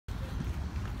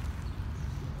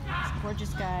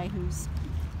gorgeous guy who's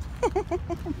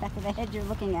back of the head you're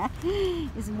looking at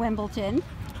is Wympleton.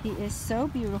 He is so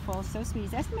beautiful, so sweet.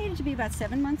 He's estimated to be about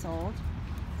 7 months old.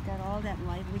 He's got all that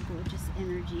lively, gorgeous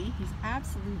energy. He's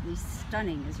absolutely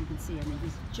stunning, as you can see. I mean,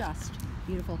 he's just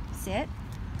beautiful. Sit.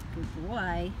 Good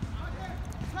boy.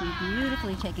 He's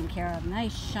beautifully taken care of.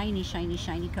 Nice, shiny, shiny,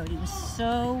 shiny coat. He was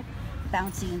so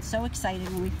bouncy and so excited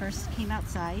when we first came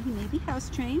outside. He may be house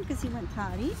trained because he went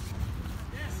potty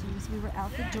as soon as we were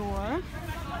out the door.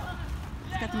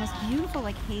 He's got the most beautiful,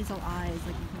 like, hazel eyes,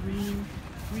 like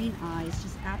green eyes,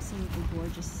 just absolutely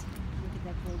gorgeous. Look at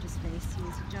that gorgeous face. He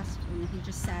was just, and he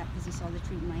just sat because he saw the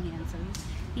treat in my hand. So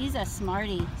he's a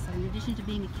smarty. So in addition to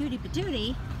being a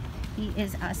cutie-patootie, he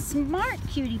is a smart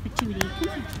cutie-patootie.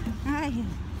 Hi.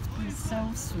 He's so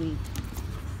sweet.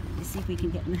 Let's see if we can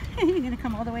get in. You're going to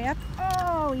come all the way up?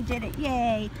 Oh, he did it.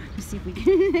 Yay. Let's see if we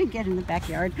can get in the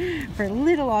backyard for a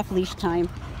little off-leash time.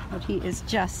 But he is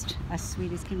just as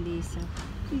sweet as can be. So,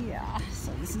 yeah.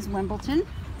 So this is Wympleton.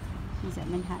 He's at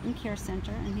Manhattan Care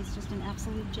Center, and he's just an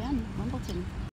absolute gem, Wympleton.